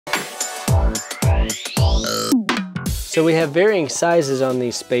So we have varying sizes on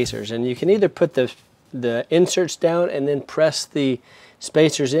these spacers, and you can either put the inserts down and then press the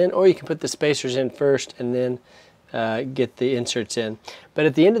spacers in, or you can put the spacers in first and then get the inserts in. But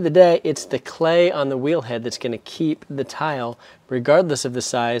at the end of the day, it's the clay on the wheel head that's going to keep the tile, regardless of the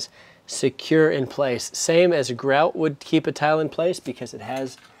size, secure in place. Same as a grout would keep a tile in place, because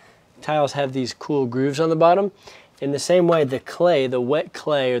tiles have these cool grooves on the bottom. In the same way, the clay, the wet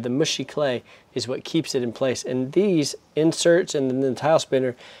clay or the mushy clay, is what keeps it in place. And these inserts and then the tile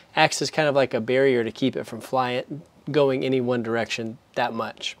spinner acts as kind of like a barrier to keep it from flying, going any one direction that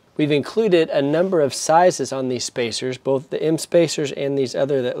much. We've included a number of sizes on these spacers, both the M spacers and these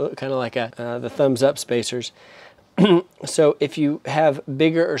other that look kind of like the thumbs up spacers. So if you have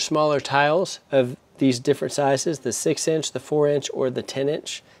bigger or smaller tiles of these different sizes, the 6-inch, the 4-inch, or the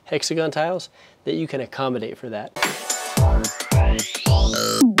 10-inch hexagon tiles, that you can accommodate for that.